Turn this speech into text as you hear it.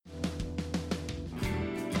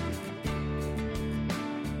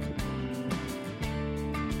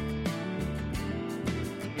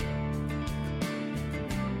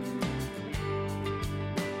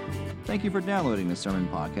Thank you for downloading the sermon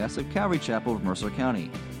podcast of Calvary Chapel of Mercer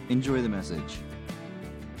County. Enjoy the message.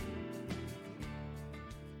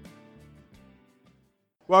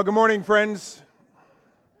 Well, good morning, friends.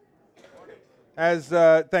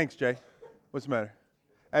 Thanks, Jay. What's the matter?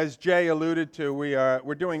 As Jay alluded to,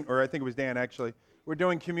 we're doing, or I think it was Dan actually, we're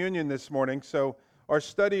doing communion this morning. So our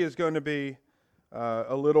study is going to be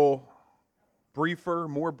a little briefer,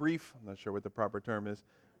 more brief. I'm not sure what the proper term is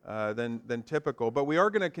than typical. But we are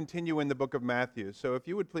going to continue in the book of Matthew. So if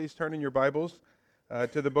you would please turn in your Bibles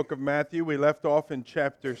to the book of Matthew. We left off in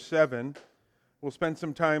chapter 7. We'll spend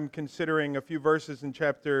some time considering a few verses in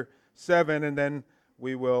chapter 7, and then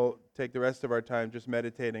we will take the rest of our time just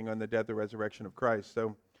meditating on the death and resurrection of Christ.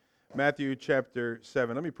 So Matthew chapter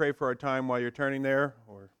 7. Let me pray for our time while you're turning there.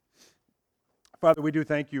 Father, we do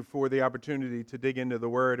thank you for the opportunity to dig into the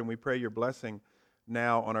Word, and we pray your blessing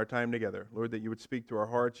now on our time together. Lord, that you would speak to our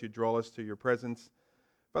hearts, you draw us to your presence.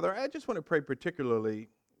 Father, I just want to pray particularly,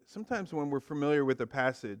 sometimes when we're familiar with a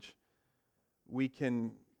passage, we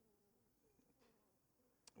can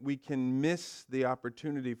miss the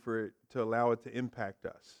opportunity for it to allow it to impact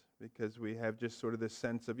us because we have just sort of this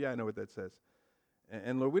sense of, I know what that says.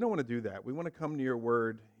 And Lord, we don't want to do that. We want to come to your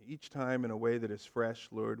word each time in a way that is fresh,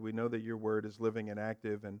 Lord. We know that your word is living and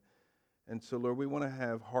active. And so, Lord, we want to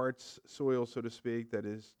have hearts, soil, so to speak, that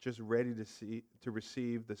is just ready to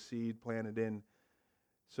receive the seed planted in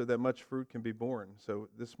so that much fruit can be born. So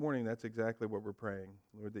this morning, that's exactly what we're praying.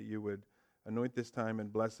 Lord, that you would anoint this time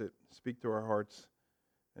and bless it, speak to our hearts,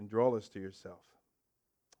 and draw us to yourself.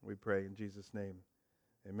 We pray in Jesus' name.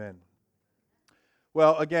 Amen.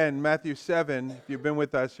 Well, again, Matthew 7, if you've been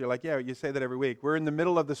with us, you're like, you say that every week. We're in the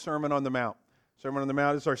middle of the Sermon on the Mount. Sermon on the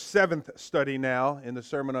Mount is our 7th study now in the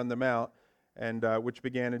Sermon on the Mount, and which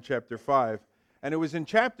began in chapter 5. And it was in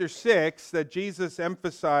chapter 6 that Jesus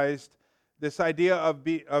emphasized this idea of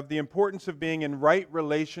the importance of being in right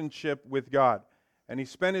relationship with God. And he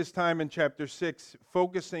spent his time in chapter 6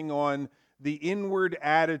 focusing on the inward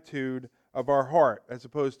attitude of our heart, as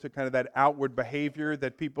opposed to kind of that outward behavior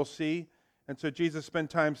that people see. And so Jesus spent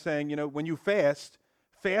time saying, when you fast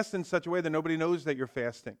in such a way that nobody knows that you're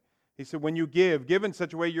fasting. He said, when you give in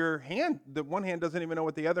such a way the one hand doesn't even know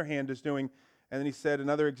what the other hand is doing. And then he said,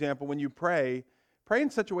 another example, when you pray in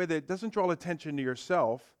such a way that it doesn't draw attention to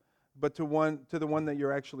yourself, but to the one that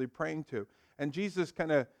you're actually praying to. And Jesus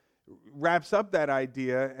kind of wraps up that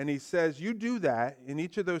idea, and he says, you do that. In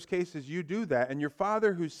each of those cases, you do that. And your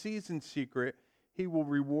Father who sees in secret, he will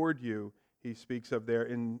reward you. He speaks of there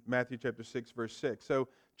in Matthew chapter 6, verse 6. So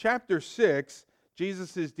chapter 6,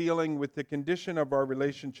 Jesus is dealing with the condition of our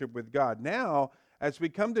relationship with God. Now, as we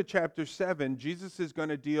come to chapter 7, Jesus is going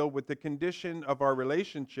to deal with the condition of our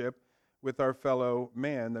relationship with our fellow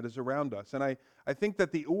man that is around us. And I think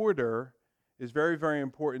that the order is very, very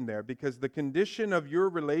important there, because the condition of your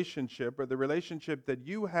relationship, or the relationship that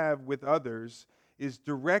you have with others, is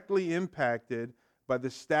directly impacted by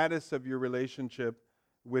the status of your relationship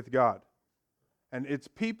with God. And it's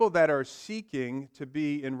people that are seeking to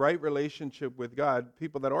be in right relationship with God,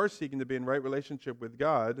 people that are seeking to be in right relationship with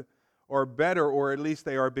God, are better, or at least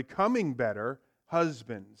they are becoming better,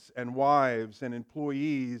 husbands and wives and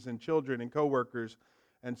employees and children and coworkers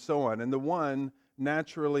and so on. And the one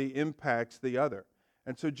naturally impacts the other.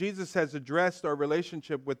 And so Jesus has addressed our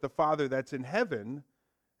relationship with the Father that's in heaven,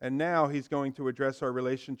 and now he's going to address our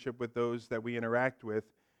relationship with those that we interact with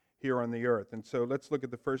here on the earth. And so let's look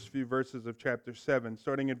at the first few verses of chapter 7.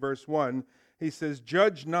 Starting at verse 1, he says,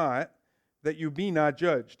 "Judge not, that you be not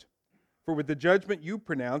judged. For with the judgment you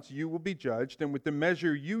pronounce, you will be judged, and with the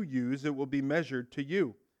measure you use, it will be measured to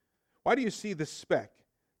you. Why do you see the speck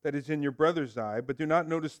that is in your brother's eye, but do not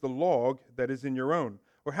notice the log that is in your own?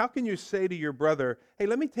 Or how can you say to your brother, hey,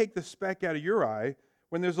 let me take the speck out of your eye,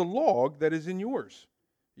 when there's a log that is in yours?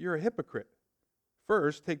 You're a hypocrite.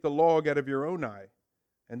 First, take the log out of your own eye,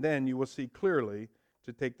 and then you will see clearly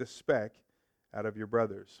to take the speck out of your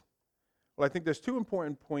brother's." Well, I think there's two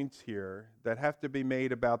important points here that have to be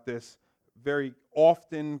made about this very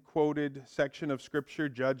often quoted section of Scripture,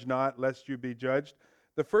 judge not, lest you be judged.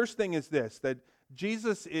 The first thing is this, that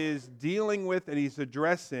Jesus is dealing with and he's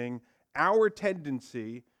addressing our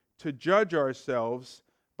tendency to judge ourselves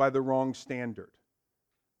by the wrong standard.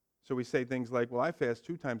 So we say things like, well, I fast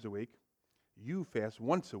 2 times a week. You fast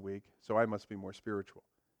once a week, so I must be more spiritual.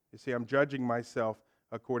 You see, I'm judging myself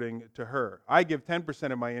according to her. I give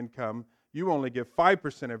 10% of my income. You only give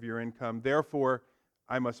 5% of your income. Therefore,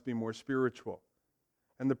 I must be more spiritual.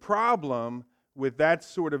 And the problem with that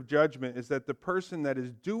sort of judgment is that the person that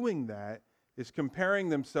is doing that is comparing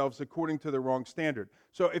themselves according to the wrong standard.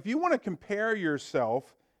 So if you want to compare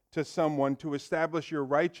yourself to someone to establish your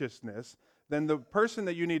righteousness, then the person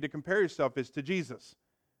that you need to compare yourself is to Jesus.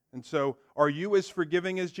 And so, are you as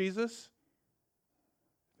forgiving as Jesus?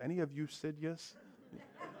 Any of you said yes?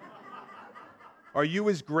 Are you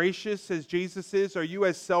as gracious as Jesus is? Are you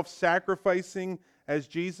as self-sacrificing as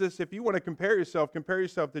Jesus? If you want to compare yourself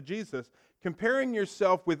to Jesus. Comparing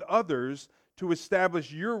yourself with others to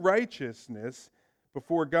establish your righteousness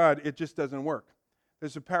before God, it just doesn't work.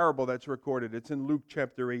 There's a parable that's recorded. It's in Luke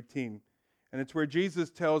chapter 18. And it's where Jesus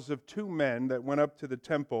tells of two men that went up to the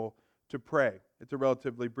temple to pray. It's a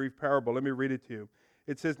relatively brief parable. Let me read it to you.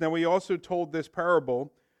 It says, "Now he also told this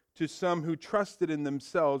parable to some who trusted in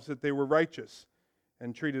themselves that they were righteous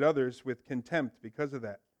and treated others with contempt because of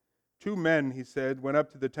that. Two men, he said, went up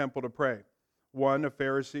to the temple to pray. One, a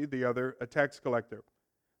Pharisee, the other, a tax collector.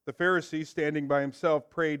 The Pharisee, standing by himself,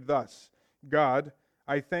 prayed thus, 'God,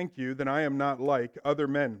 I thank you that I am not like other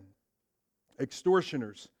men,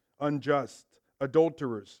 extortioners, unjust,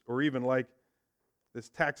 adulterers, or even like this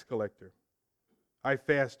tax collector. I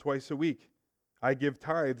fast twice a week. I give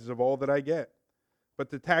tithes of all that I get.' But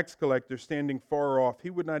the tax collector, standing far off, he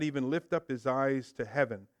would not even lift up his eyes to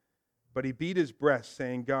heaven, but he beat his breast,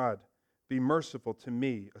 saying, 'God, be merciful to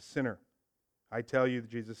me, a sinner.' I tell you,"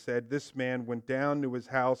 Jesus said, "this man went down to his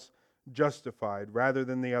house justified rather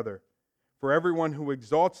than the other. For everyone who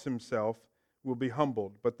exalts himself will be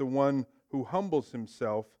humbled, but the one who humbles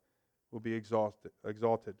himself will be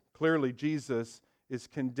exalted." Clearly, Jesus is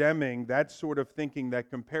condemning that sort of thinking that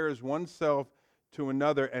compares oneself to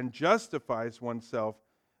another and justifies oneself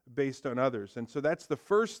based on others. And so that's the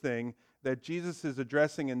first thing that Jesus is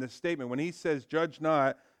addressing in this statement. When he says, "Judge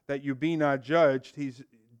not, that you be not judged," he's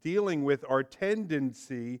dealing with our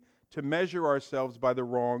tendency to measure ourselves by the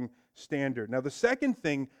wrong standard. Now, the second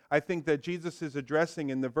thing I think that Jesus is addressing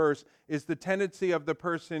in the verse is the tendency of the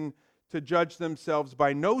person to judge themselves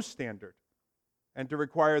by no standard and to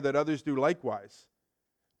require that others do likewise.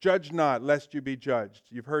 "Judge not, lest you be judged."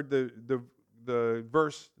 You've heard the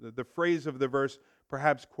verse, the phrase of the verse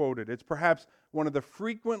perhaps quoted. It's perhaps one of the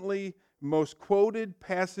frequently most quoted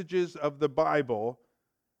passages of the Bible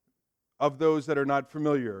of those that are not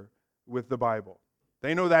familiar with the Bible.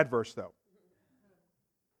 They know that verse, though.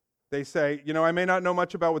 They say, I may not know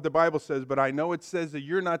much about what the Bible says, but I know it says that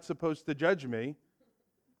you're not supposed to judge me.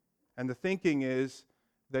 And the thinking is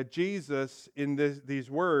that Jesus, in these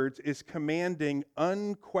words, is commanding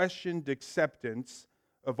unquestioned acceptance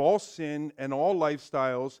of all sin and all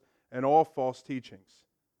lifestyles and all false teachings.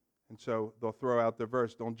 And so they'll throw out the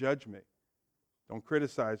verse, "Don't judge me. Don't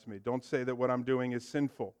criticize me. Don't say that what I'm doing is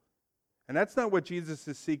sinful." And that's not what Jesus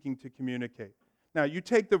is seeking to communicate. Now, you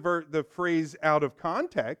take the phrase out of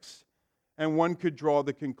context, and one could draw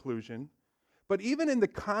the conclusion. But even in the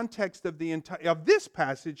context of this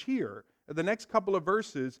passage here, the next couple of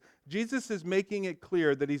verses, Jesus is making it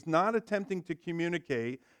clear that he's not attempting to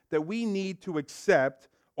communicate that we need to accept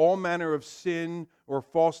all manner of sin or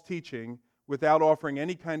false teaching without offering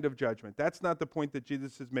any kind of judgment. That's not the point that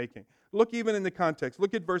Jesus is making. Look even in the context.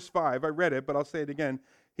 Look at verse 5. I read it, but I'll say it again.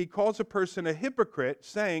 He calls a person a hypocrite,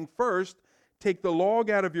 saying, "First, take the log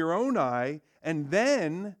out of your own eye, and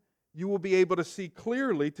then you will be able to see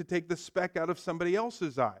clearly to take the speck out of somebody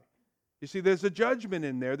else's eye." You see, there's a judgment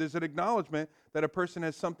in there. There's an acknowledgement that a person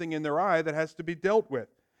has something in their eye that has to be dealt with.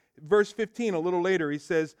 Verse 15, a little later, he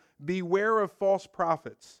says, "Beware of false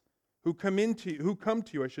prophets who come to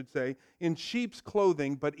you, in sheep's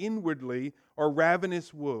clothing, but inwardly are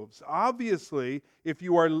ravenous wolves." Obviously, if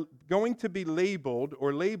you are going to be labeled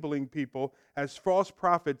or labeling people as false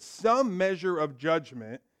prophets, some measure of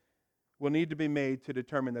judgment will need to be made to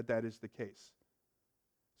determine that that is the case.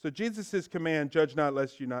 So Jesus' command, "Judge not,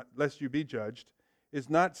 lest you be judged," is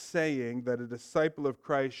not saying that a disciple of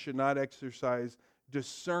Christ should not exercise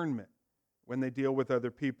discernment when they deal with other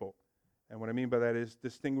people. And what I mean by that is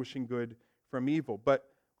distinguishing good from evil. But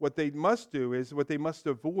what they must do is, what they must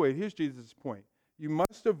avoid, here's Jesus' point. You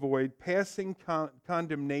must avoid passing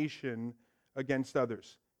condemnation against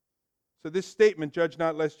others. So this statement, "Judge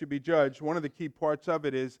not lest you be judged," one of the key parts of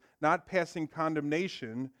it is not passing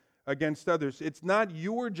condemnation against others. It's not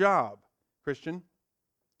your job, Christian,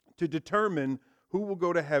 to determine who will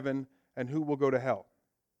go to heaven and who will go to hell.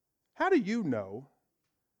 How do you know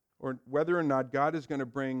or whether or not God is going to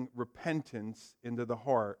bring repentance into the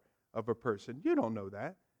heart of a person? You don't know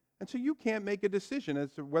that. And so you can't make a decision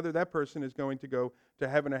as to whether that person is going to go to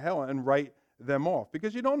heaven or hell and write them off,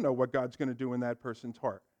 because you don't know what God's going to do in that person's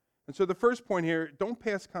heart. And so the first point here, don't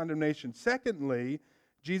pass condemnation. Secondly,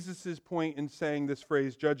 Jesus' point in saying this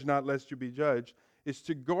phrase, "Judge not lest you be judged," is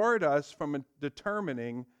to guard us from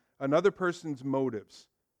determining another person's motives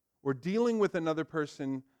or dealing with another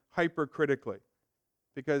person hypercritically.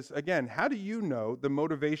 Because, again, how do you know the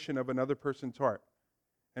motivation of another person's heart?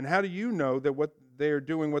 And how do you know that what they're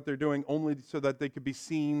doing only so that they could be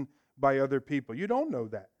seen by other people? You don't know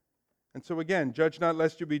that. And so, again, judge not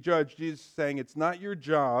lest you be judged. Jesus is saying it's not your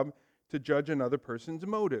job to judge another person's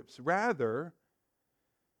motives. Rather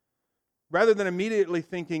than immediately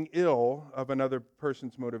thinking ill of another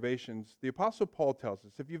person's motivations, the Apostle Paul tells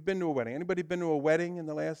us, if you've been to a wedding, anybody been to a wedding in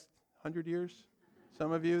the last 100 years?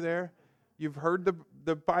 Some of you there? You've heard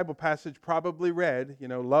the Bible passage probably read,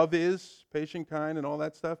 love is patient, kind, and all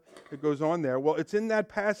that stuff that goes on there. Well, it's in that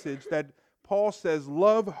passage that Paul says,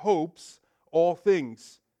 love hopes all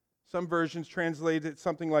things. Some versions translate it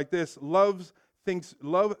something like this: love thinks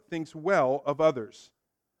well of others.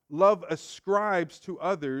 Love ascribes to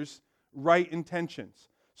others right intentions.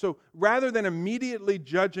 So rather than immediately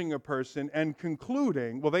judging a person and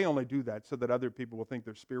concluding, well, they only do that so that other people will think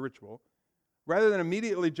they're spiritual, rather than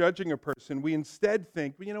immediately judging a person, we instead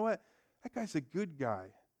think, well, you know what? That guy's a good guy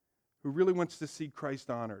who really wants to see Christ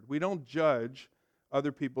honored. We don't judge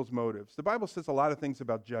other people's motives. The Bible says a lot of things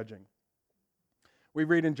about judging. We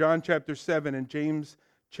read in John chapter 7 and James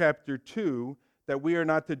chapter 2 that we are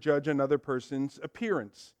not to judge another person's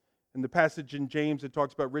appearance. In the passage in James, it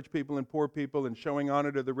talks about rich people and poor people and showing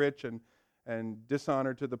honor to the rich and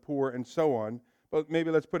dishonor to the poor and so on. But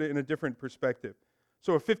maybe let's put it in a different perspective.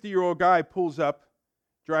 So a 50-year-old guy pulls up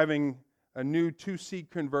driving a new 2-seat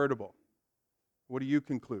convertible. What do you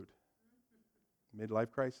conclude?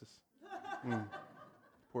 Midlife crisis.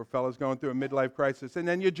 Poor fellow's going through a midlife crisis. And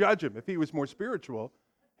then you judge him. If he was more spiritual,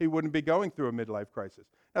 he wouldn't be going through a midlife crisis.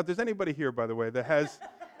 Now, if there's anybody here, by the way, that has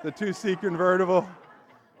the 2-seat convertible,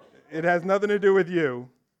 it has nothing to do with you.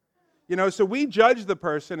 So we judge the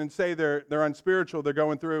person and say they're unspiritual. They're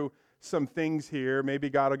going through some things here. Maybe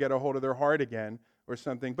God will get a hold of their heart again or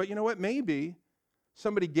something. But you know what? Maybe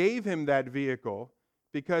somebody gave him that vehicle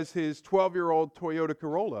because his 12-year-old Toyota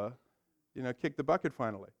Corolla, kicked the bucket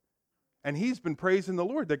finally. And he's been praising the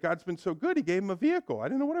Lord that God's been so good. He gave him a vehicle. I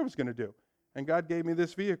didn't know what I was going to do. And God gave me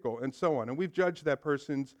this vehicle and so on. And we've judged that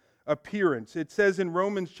person's appearance. It says in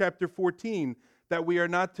Romans chapter 14 that we are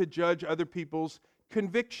not to judge other people's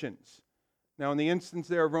convictions. Now, in the instance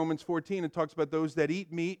there of Romans 14, it talks about those that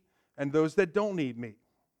eat meat and those that don't eat meat.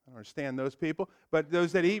 I don't understand those people, but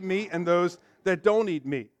those that eat meat and those that don't eat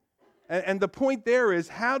meat. And the point there is,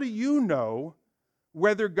 how do you know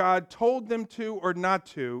whether God told them to or not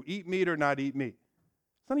to eat meat or not eat meat?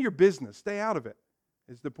 It's none of your business. Stay out of it,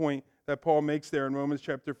 is the point that Paul makes there in Romans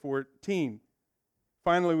chapter 14.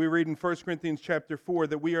 Finally, we read in 1 Corinthians chapter 4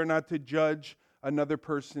 that we are not to judge another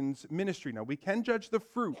person's ministry. Now, we can judge the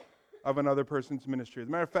fruit of another person's ministry. As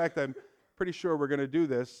a matter of fact, I'm pretty sure we're going to do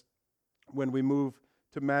this when we move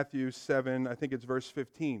to Matthew 7, I think it's verse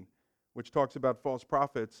 15, which talks about false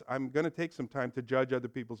prophets. I'm going to take some time to judge other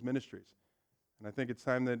people's ministries. And I think it's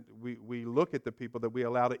time that we look at the people that we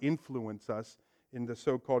allow to influence us in the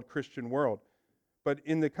so-called Christian world. But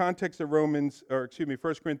in the context of 1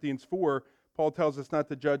 Corinthians 4, Paul tells us not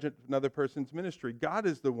to judge another person's ministry. God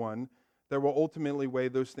is the one that will ultimately weigh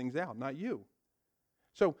those things out, not you.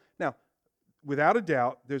 So now, without a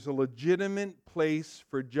doubt, there's a legitimate place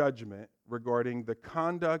for judgment regarding the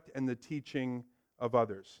conduct and the teaching of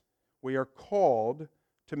others. We are called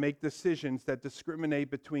to make decisions that discriminate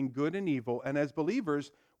between good and evil, and as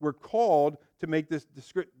believers, we're called to make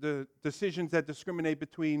the decisions that discriminate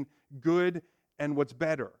between good and what's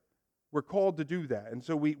better. We're called to do that, and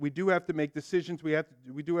so we do have to make decisions.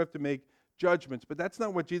 We do have to make judgments, but that's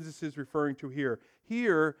not what Jesus is referring to here.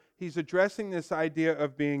 Here, he's addressing this idea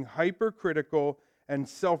of being hypercritical and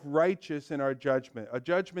self-righteous in our judgment, a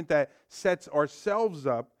judgment that sets ourselves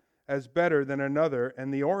up as better than another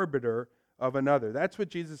and the arbiter of another. That's what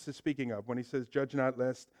Jesus is speaking of when he says, judge not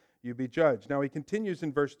lest you be judged. Now he continues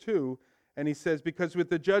in verse 2, and he says, because with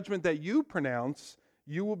the judgment that you pronounce,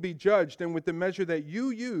 you will be judged, and with the measure that you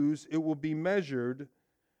use, it will be measured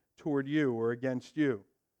toward you or against you.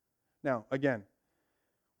 Now, again,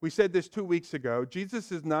 we said this 2 weeks ago.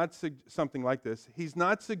 Jesus is not something like this. He's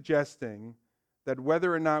not suggesting that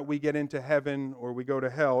whether or not we get into heaven or we go to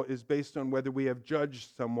hell is based on whether we have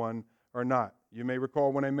judged someone or not. You may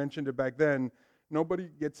recall when I mentioned it back then, nobody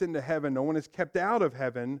gets into heaven, no one is kept out of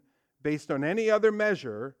heaven based on any other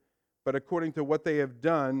measure, but according to what they have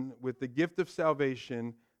done with the gift of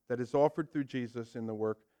salvation that is offered through Jesus in the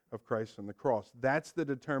work of Christ on the cross. That's the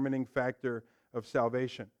determining factor of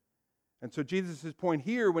salvation. And so Jesus' point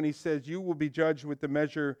here when he says you will be judged with the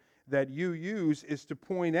measure that you use is to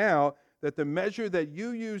point out that the measure that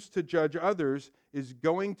you use to judge others is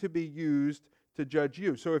going to be used to judge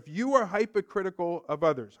you. So if you are hypercritical of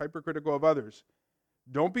others,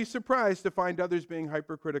 Don't be surprised to find others being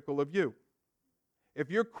hypercritical of you. If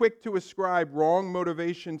you're quick to ascribe wrong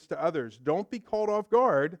motivations to others, don't be caught off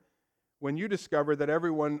guard when you discover that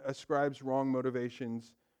everyone ascribes wrong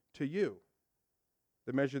motivations to you.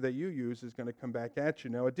 The measure that you use is going to come back at you.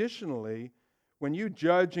 Now, additionally, when you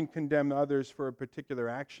judge and condemn others for a particular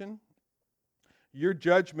action, your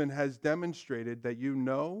judgment has demonstrated that you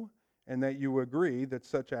know and that you agree that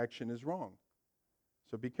such action is wrong.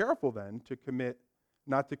 So be careful then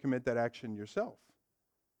not to commit that action yourself,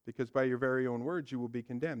 because by your very own words you will be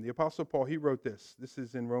condemned. The Apostle Paul, he wrote this. This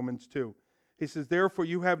is in Romans 2. He says, "Therefore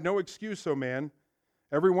you have no excuse, O man,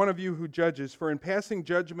 every one of you who judges, for in passing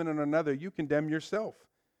judgment on another you condemn yourself,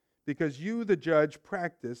 because you, the judge,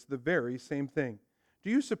 practice the very same thing. Do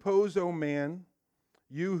you suppose, O man,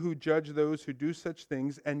 you who judge those who do such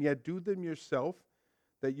things and yet do them yourself,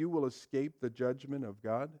 that you will escape the judgment of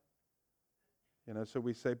God?" So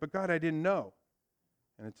we say, "But God, I didn't know."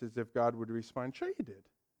 And it's as if God would respond, "Sure you did.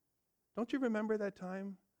 Don't you remember that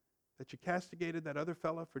time that you castigated that other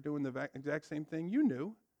fella for doing the exact same thing? You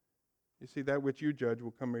knew." You see, that which you judge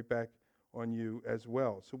will come right back on you as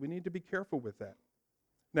well. So we need to be careful with that.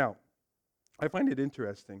 Now, I find it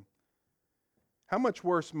interesting how much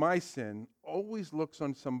worse my sin always looks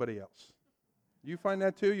on somebody else. You find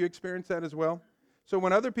that too? You experience that as well? So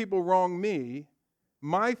when other people wrong me,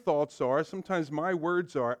 my thoughts are, sometimes my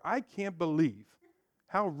words are, I can't believe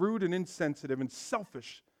how rude and insensitive and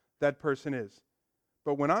selfish that person is.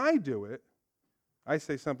 But when I do it, I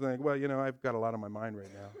say something like, well, I've got a lot on my mind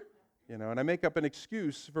right now. And I make up an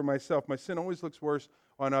excuse for myself. My sin always looks worse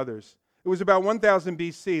on others. It was about 1000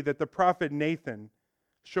 BC that the prophet Nathan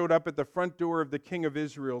showed up at the front door of the king of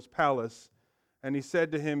Israel's palace, and he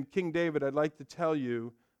said to him, "King David, I'd like to tell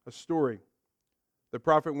you a story." The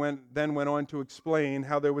prophet then went on to explain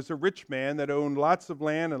how there was a rich man that owned lots of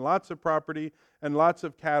land and lots of property and lots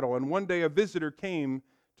of cattle. And one day a visitor came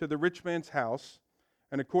to the rich man's house,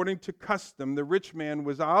 and according to custom, the rich man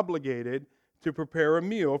was obligated to prepare a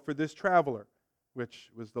meal for this traveler,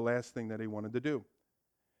 which was the last thing that he wanted to do.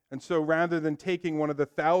 And so rather than taking one of the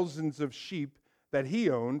thousands of sheep that he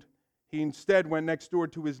owned, he instead went next door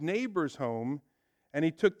to his neighbor's home, and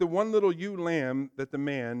he took the one little ewe lamb that the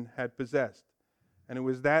man had possessed. And it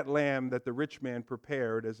was that lamb that the rich man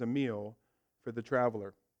prepared as a meal for the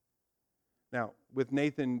traveler. Now, with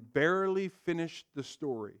Nathan barely finished the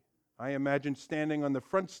story, I imagine standing on the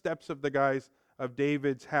front steps of of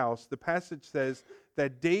David's house, the passage says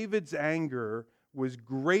that David's anger was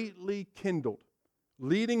greatly kindled,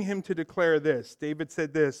 leading him to declare this. David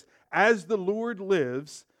said this, "As the Lord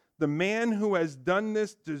lives, the man who has done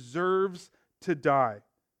this deserves to die,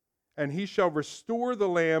 and he shall restore the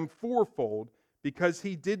lamb fourfold, because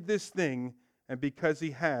he did this thing and because he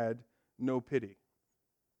had no pity."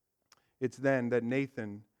 It's then that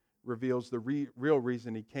Nathan reveals the real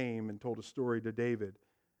reason he came and told a story to David.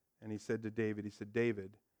 And he said to David,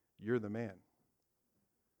 "David, you're the man."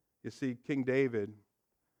 You see, King David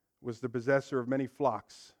was the possessor of many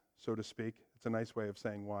flocks, so to speak. It's a nice way of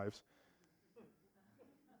saying wives.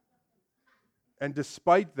 And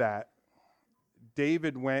despite that,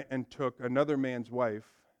 David went and took another man's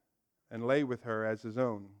wife and lay with her as his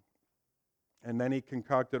own. And then he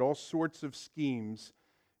concocted all sorts of schemes,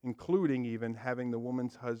 including even having the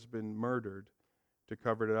woman's husband murdered to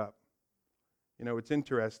cover it up. It's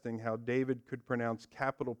interesting how David could pronounce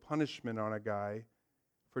capital punishment on a guy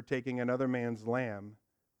for taking another man's lamb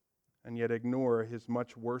and yet ignore his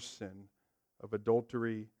much worse sin of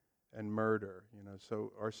adultery and murder.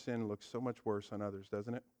 So our sin looks so much worse on others,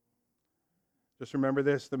 doesn't it? Just remember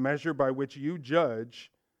this, the measure by which you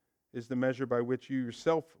judge is the measure by which you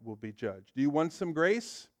yourself will be judged. Do you want some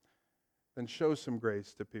grace? Then show some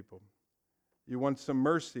grace to people. You want some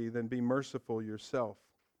mercy? Then be merciful yourself.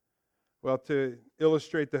 Well, to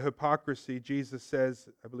illustrate the hypocrisy, Jesus says,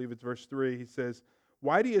 I believe it's verse 3, he says,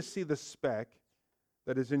 "Why do you see the speck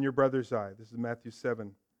that is in your brother's eye?" This is Matthew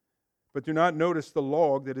 7. "But do not notice the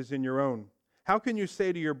log that is in your own. How can you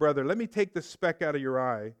say to your brother, 'Let me take the speck out of your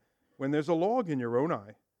eye,' when there's a log in your own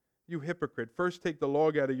eye? You hypocrite, first take the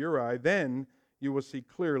log out of your eye, then you will see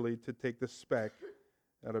clearly to take the speck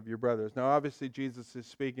out of your brother's." Now, obviously, Jesus is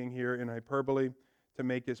speaking here in hyperbole to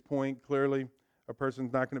make his point clearly. A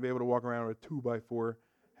person's not going to be able to walk around with a 2x4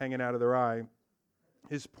 hanging out of their eye.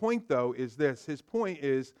 His point, though, is this. His point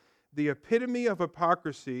is the epitome of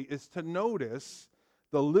hypocrisy is to notice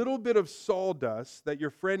the little bit of sawdust that your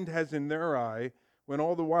friend has in their eye when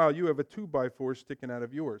all the while you have a 2x4 sticking out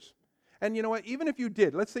of yours. And you know what? Even if you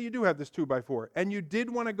did, let's say you do have this 2x4, and you did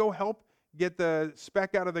want to go help get the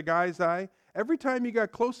speck out of the guy's eye, every time you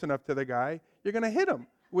got close enough to the guy, you're going to hit him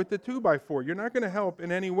with the 2x4. You're not going to help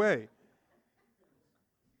in any way.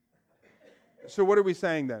 So what are we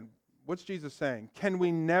saying then? What's Jesus saying? Can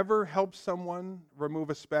we never help someone remove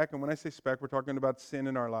a speck? And when I say speck, we're talking about sin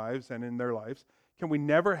in our lives and in their lives. Can we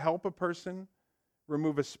never help a person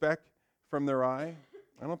remove a speck from their eye?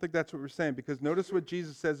 I don't think that's what we're saying, because notice what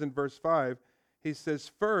Jesus says in verse 5. He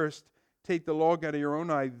says, first, take the log out of your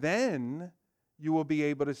own eye, then you will be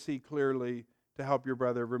able to see clearly to help your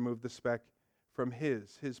brother remove the speck from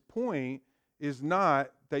his. His point is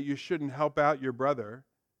not that you shouldn't help out your brother.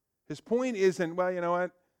 His point isn't, well, you know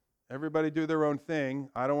what? Everybody do their own thing.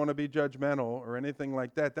 I don't want to be judgmental or anything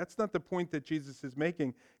like that. That's not the point that Jesus is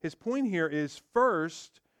making. His point here is,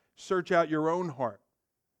 first, search out your own heart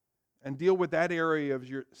and deal with that area of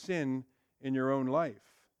your sin in your own life.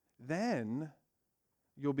 Then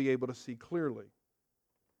you'll be able to see clearly.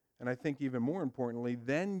 And I think even more importantly,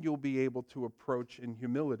 then you'll be able to approach in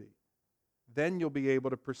humility. Then you'll be able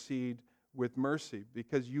to proceed with mercy,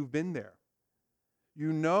 because you've been there.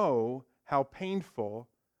 You know how painful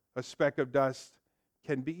a speck of dust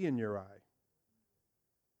can be in your eye.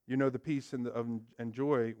 You know the peace and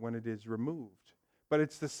joy when it is removed. But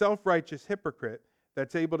it's the self-righteous hypocrite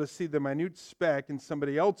that's able to see the minute speck in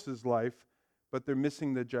somebody else's life, but they're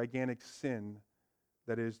missing the gigantic sin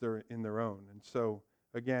that is there in their own. And so,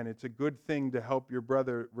 again, it's a good thing to help your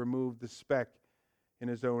brother remove the speck in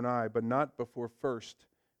his own eye, but not before first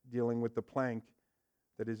dealing with the plank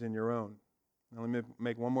that is in your own. Now, let me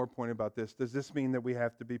make one more point about this. Does this mean that we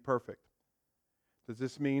have to be perfect? Does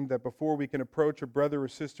this mean that before we can approach a brother or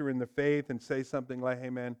sister in the faith and say something like, hey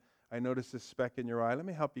man, I noticed this speck in your eye, let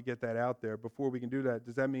me help you get that out there, before we can do that,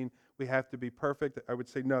 does that mean we have to be perfect? I would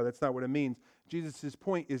say no, that's not what it means. Jesus'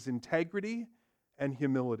 point is integrity and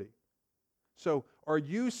humility. So, are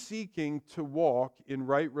you seeking to walk in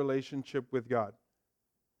right relationship with God?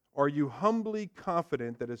 Are you humbly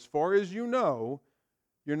confident that as far as you know,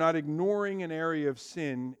 you're not ignoring an area of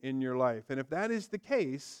sin in your life? And if that is the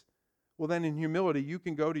case, well then in humility, you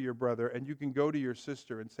can go to your brother and you can go to your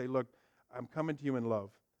sister and say, look, I'm coming to you in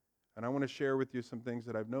love. And I want to share with you some things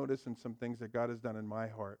that I've noticed and some things that God has done in my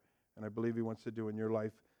heart. And I believe He wants to do in your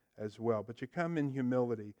life as well. But you come in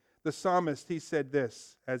humility. The psalmist, he said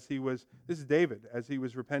this is David, as he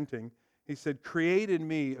was repenting. He said, create in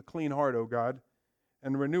me a clean heart, O God,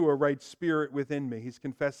 and renew a right spirit within me. He's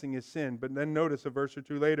confessing his sin. But then notice a verse or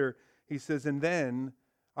two later, he says, and then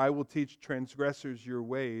I will teach transgressors your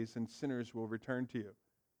ways, and sinners will return to you.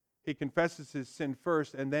 He confesses his sin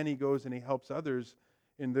first, and then he goes and he helps others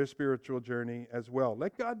in their spiritual journey as well.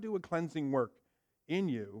 Let God do a cleansing work in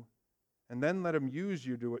you, and then let Him use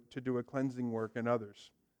you to do a cleansing work in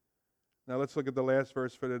others. Now let's look at the last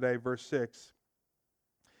verse for today, verse 6.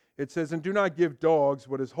 It says, and do not give dogs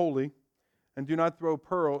what is holy, and do not throw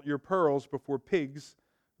your pearls before pigs,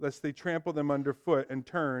 lest they trample them underfoot and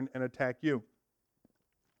turn and attack you.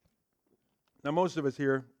 Now most of us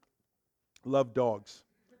here love dogs.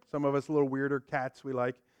 Some of us a little weirder, cats we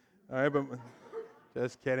like. All right, but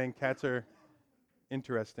just kidding. Cats are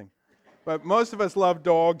interesting. But most of us love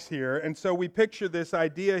dogs here, and so we picture this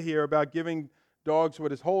idea here about giving dogs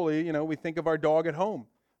what is holy. You know, we think of our dog at home.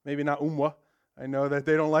 Maybe not Umwa. I know that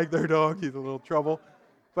they don't like their dog. He's a little trouble.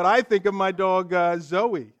 But I think of my dog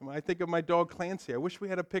Zoe. I think of my dog Clancy. I wish we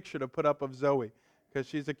had a picture to put up of Zoe, because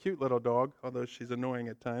she's a cute little dog, although she's annoying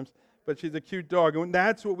at times. But she's a cute dog, and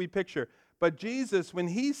that's what we picture. But Jesus, when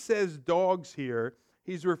He says dogs here,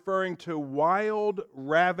 He's referring to wild,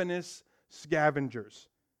 ravenous scavengers.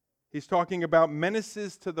 He's talking about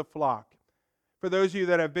menaces to the flock. For those of you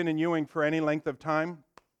that have been in Ewing for any length of time,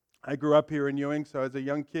 I grew up here in Ewing, so as a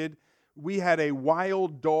young kid, we had a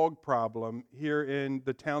wild dog problem here in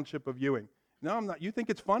the township of Ewing. No, I'm not. You think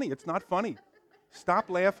it's funny. It's not funny. Stop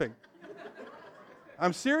laughing.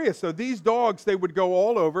 I'm serious. So these dogs, they would go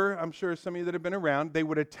all over. I'm sure some of you that have been around, they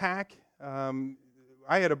would attack.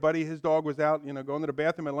 I had a buddy, his dog was out, going to the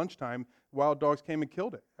bathroom at lunchtime. Wild dogs came and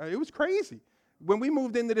killed it. It was crazy. When we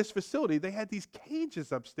moved into this facility, they had these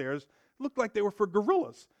cages upstairs, looked like they were for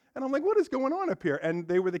gorillas. And I'm like, what is going on up here? And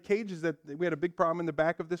they were the cages that we had a big problem in the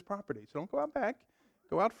back of this property. So don't go out back.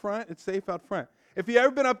 Go out front. It's safe out front. If you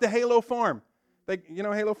ever been up to Halo Farm,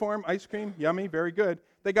 Halo Farm, ice cream, yummy, very good.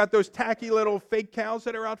 They got those tacky little fake cows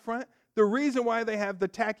that are out front. The reason why they have the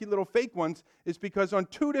tacky little fake ones is because on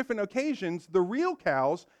 2 different occasions, the real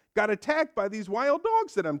cows got attacked by these wild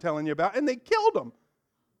dogs that I'm telling you about, and they killed them.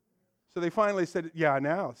 So they finally said, yeah,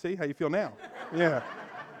 now, see how you feel now? Yeah.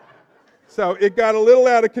 So it got a little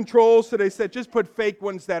out of control, so they said, just put fake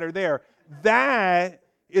ones that are there. That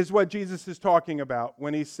is what Jesus is talking about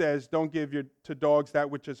when He says, don't give to dogs that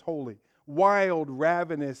which is holy. Wild,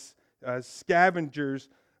 ravenous scavengers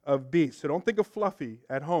of beasts. So don't think of Fluffy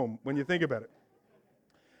at home when you think about it.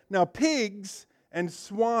 Now, pigs and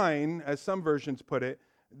swine, as some versions put it,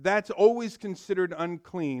 that's always considered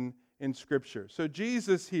unclean in Scripture. So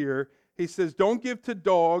Jesus here, he says, don't give to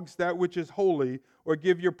dogs that which is holy, or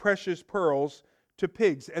give your precious pearls to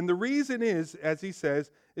pigs. And the reason is, as he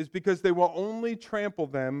says, is because they will only trample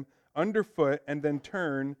them underfoot and then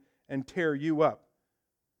turn and tear you up.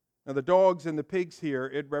 Now, the dogs and the pigs here,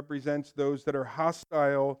 it represents those that are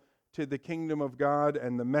hostile to the kingdom of God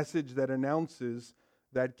and the message that announces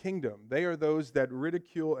that kingdom. They are those that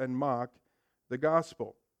ridicule and mock the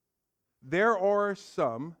gospel. There are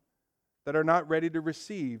some that are not ready to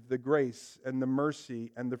receive the grace and the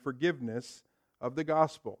mercy and the forgiveness of the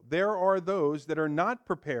gospel. There are those that are not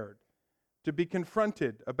prepared to be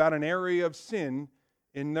confronted about an area of sin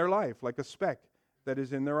in their life, like a speck that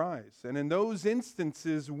is in their eyes. And in those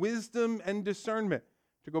instances, wisdom and discernment,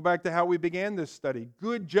 to go back to how we began this study,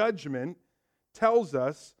 good judgment tells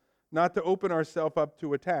us not to open ourselves up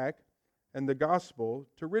to attack and the gospel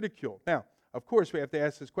to ridicule. Now, of course, we have to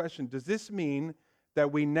ask this question, does this mean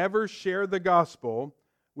that we never share the gospel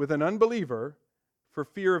with an unbeliever for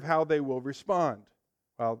fear of how they will respond?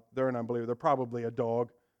 Well, they're an unbeliever. They're probably a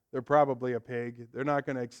dog. They're probably a pig. They're not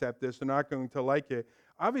going to accept this. They're not going to like it.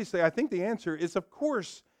 Obviously, I think the answer is, of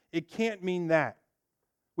course, it can't mean that.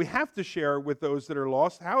 We have to share with those that are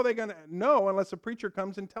lost. How are they going to know unless a preacher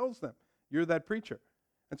comes and tells them, you're that preacher?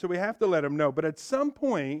 And so we have to let them know. But at some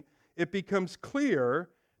point, it becomes clear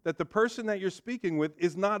that the person that you're speaking with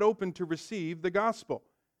is not open to receive the gospel.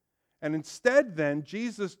 And instead, then,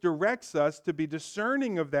 Jesus directs us to be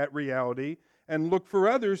discerning of that reality and look for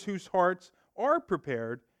others whose hearts are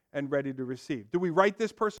prepared and ready to receive. Do we write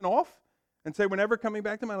this person off and say, we're never coming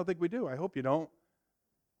back to them? I don't think we do. I hope you don't.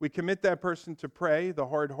 We commit that person to pray, the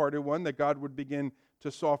hard-hearted one, that God would begin to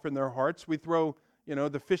soften their hearts. We throw,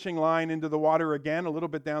 the fishing line into the water again a little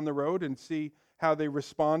bit down the road and see how they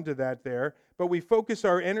respond to that there. But we focus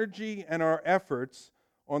our energy and our efforts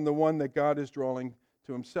on the one that God is drawing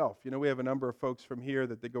to himself. We have a number of folks from here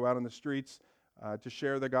that they go out on the streets to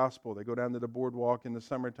share the gospel. They go down to the boardwalk in the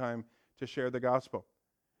summertime to share the gospel.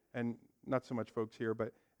 And not so much folks here,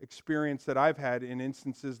 but experience that I've had in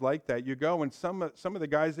instances like that. You go and some of the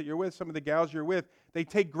guys that you're with, some of the gals you're with, they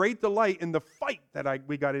take great delight in the fight that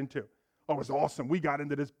we got into. Oh, it was awesome. We got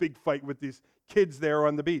into this big fight with these kids there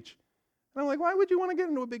on the beach. And I'm like, why would you want to get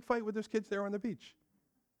into a big fight with those kids there on the beach?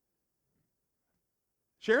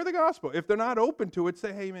 Share the gospel. If they're not open to it,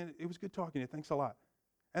 say, hey, man, it was good talking to you. Thanks a lot.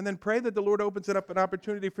 And then pray that the Lord opens it up an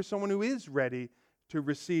opportunity for someone who is ready to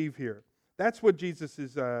receive here. That's what Jesus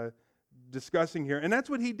is discussing here. And that's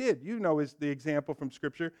what he did. Is the example from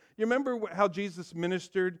Scripture. You remember how Jesus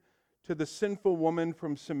ministered to the sinful woman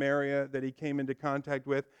from Samaria that he came into contact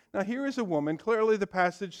with? Now, here is a woman. Clearly, the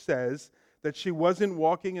passage says that she wasn't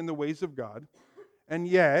walking in the ways of God. And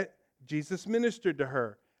yet, Jesus ministered to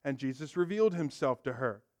her. And Jesus revealed himself to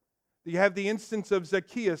her. You have the instance of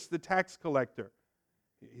Zacchaeus, the tax collector.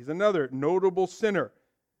 He's another notable sinner.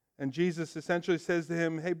 And Jesus essentially says to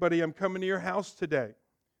him, hey, buddy, I'm coming to your house today.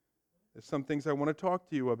 There's some things I want to talk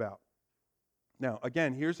to you about. Now,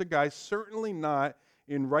 again, here's a guy certainly not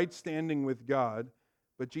in right standing with God,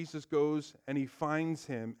 but Jesus goes and he finds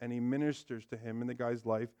him and he ministers to him, and the guy's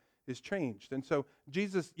life is changed. And so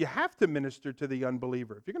Jesus, you have to minister to the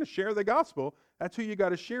unbeliever. If you're going to share the gospel, that's who you got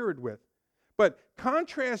to share it with. But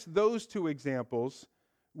contrast those two examples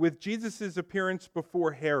with Jesus' appearance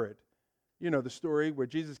before Herod. The story where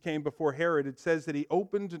Jesus came before Herod. It says that he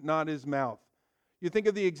opened not his mouth. You think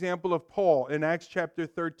of the example of Paul in Acts chapter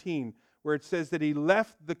 13, where it says that he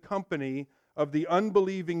left the company of the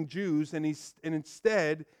unbelieving Jews, and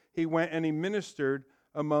instead he went and he ministered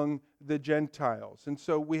among the Gentiles. And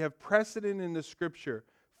so we have precedent in the Scripture.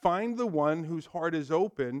 Find the one whose heart is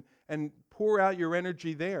open and pour out your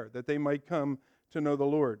energy there, that they might come to know the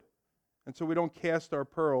Lord. And so we don't cast our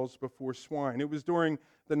pearls before swine. It was during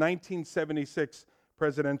the 1976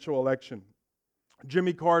 presidential election.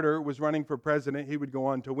 Jimmy Carter was running for president. He would go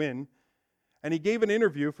on to win. And he gave an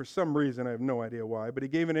interview, for some reason, I have no idea why, but he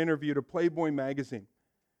gave an interview to Playboy magazine.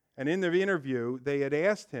 And in the interview, they had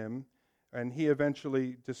asked him, and he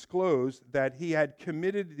eventually disclosed that he had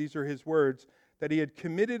committed, these are his words, that he had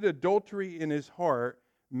committed adultery in his heart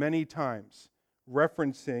many times,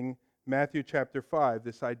 referencing Matthew chapter 5,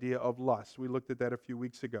 this idea of lust. We looked at that a few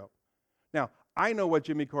weeks ago. Now, I know what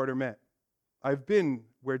Jimmy Carter meant. I've been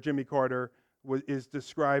where Jimmy Carter is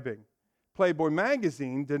describing. Playboy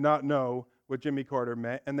magazine did not know what Jimmy Carter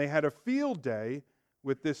meant, and they had a field day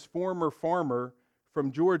with this former farmer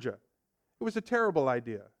from Georgia. It was a terrible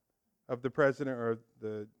idea of the president or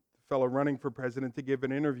the fellow running for president, to give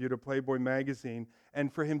an interview to Playboy magazine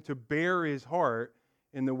and for him to bare his heart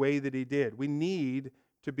in the way that he did. We need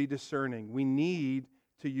to be discerning. We need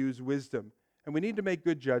to use wisdom. And we need to make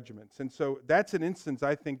good judgments. And so that's an instance,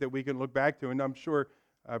 I think, that we can look back to. And I'm sure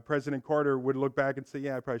President Carter would look back and say,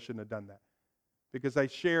 yeah, I probably shouldn't have done that. Because I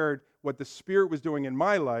shared what the Spirit was doing in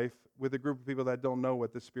my life with a group of people that don't know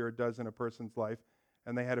what the Spirit does in a person's life.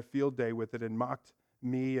 And they had a field day with it and mocked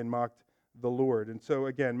me and mocked the Lord. And so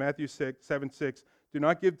again, Matthew 7:6, do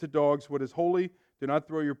not give to dogs what is holy. Do not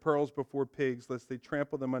throw your pearls before pigs, lest they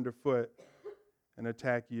trample them underfoot and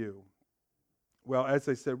attack you. Well, as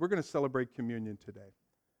I said, we're going to celebrate communion today.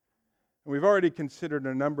 And we've already considered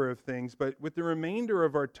a number of things, but with the remainder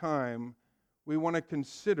of our time, we want to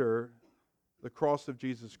consider the cross of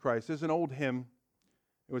Jesus Christ. There's an old hymn.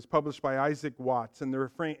 It was published by Isaac Watts, and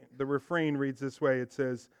the refrain reads this way. It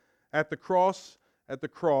says, at the cross,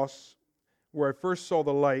 where I first saw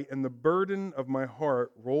the light, and the burden of my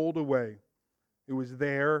heart rolled away. It was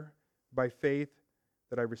there, by faith,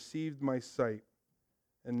 that I received my sight,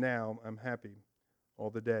 and now I'm happy all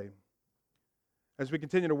the day. As we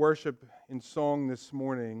continue to worship in song this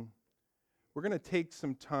morning, we're going to take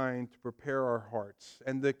some time to prepare our hearts.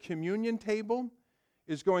 And the communion table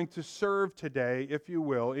is going to serve today, if you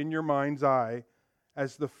will, in your mind's eye,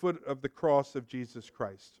 as the foot of the cross of Jesus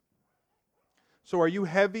Christ. So are you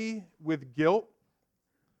heavy with guilt?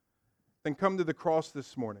 Then come to the cross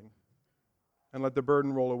this morning and let the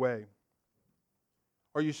burden roll away.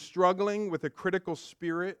 Are you struggling with a critical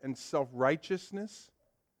spirit and self-righteousness?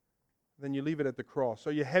 Then you leave it at the cross.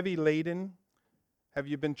 Are you heavy laden? Have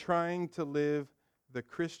you been trying to live the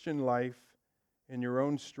Christian life in your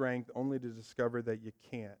own strength only to discover that you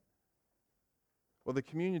can't? Well, the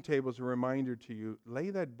communion table is a reminder to you, lay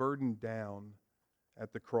that burden down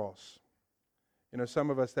at the cross. You know, some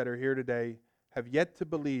of us that are here today have yet to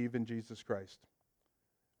believe in Jesus Christ.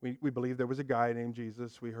 We believe there was a guy named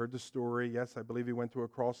Jesus. We heard the story. Yes, I believe he went to a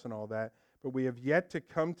cross and all that. But we have yet to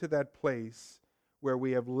come to that place where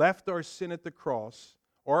we have left our sin at the cross,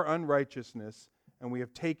 our unrighteousness, and we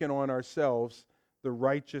have taken on ourselves the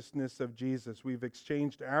righteousness of Jesus. We've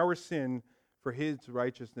exchanged our sin for his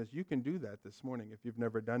righteousness. You can do that this morning if you've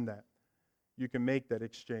never done that. You can make that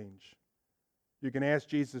exchange. You can ask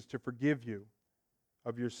Jesus to forgive you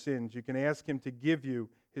of your sins. You can ask him to give you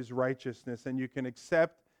his righteousness, and you can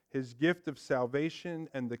accept his gift of salvation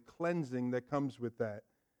and the cleansing that comes with that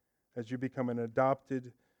as you become an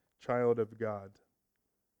adopted child of God.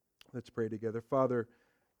 Let's pray together. Father,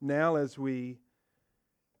 now as we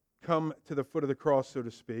come to the foot of the cross, so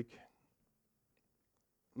to speak,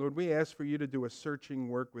 Lord, we ask for you to do a searching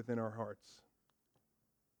work within our hearts.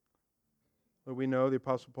 Lord, we know the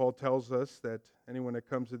Apostle Paul tells us that anyone that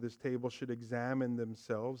comes to this table should examine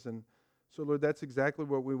themselves. And so, Lord, that's exactly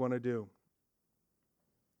what we want to do.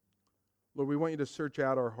 Lord, we want you to search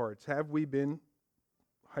out our hearts. Have we been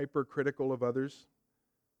hypercritical of others,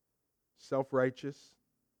 self-righteous,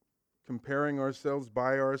 comparing ourselves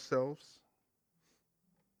by ourselves,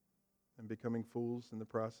 and becoming fools in the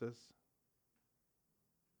process?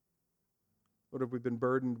 Lord, have we been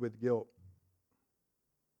burdened with guilt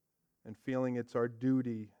and feeling it's our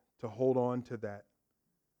duty to hold on to that,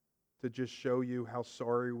 to just show you how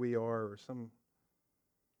sorry we are, or some,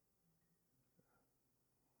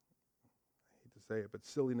 I hate to say it, but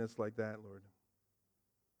silliness like that, Lord.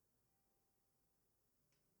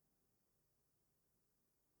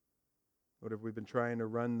 Lord, have we been trying to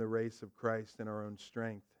run the race of Christ in our own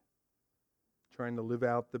strength, trying to live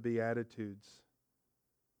out the Beatitudes,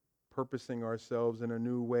 purposing ourselves in a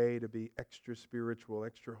new way to be extra spiritual,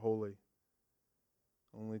 extra holy,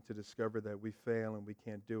 only to discover that we fail and we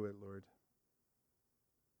can't do it, Lord.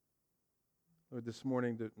 Lord, this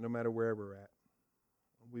morning, no matter where we're at,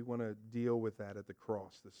 we want to deal with that at the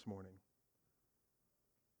cross this morning.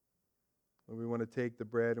 Lord, we want to take the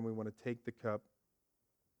bread and we want to take the cup.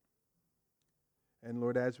 And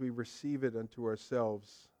Lord, as we receive it unto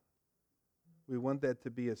ourselves, we want that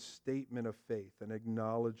to be a statement of faith, an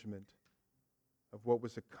acknowledgement of what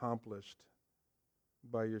was accomplished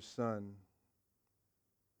by your Son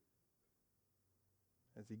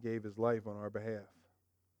as he gave his life on our behalf.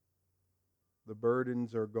 The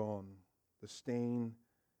burdens are gone. The stain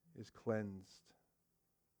is cleansed.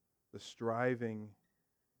 The striving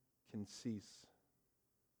can cease.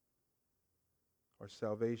 Our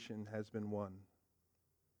salvation has been won.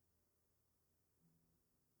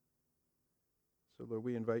 So, Lord,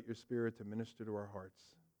 we invite your Spirit to minister to our hearts.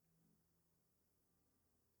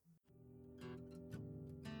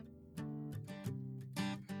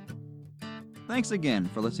 Thanks again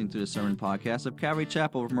for listening to the sermon podcast of Calvary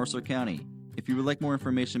Chapel of Mercer County. If you would like more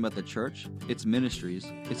information about the church, its ministries,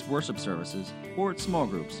 its worship services, or its small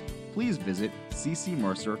groups, please visit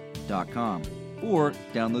ccmercer.com or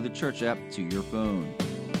download the church app to your phone.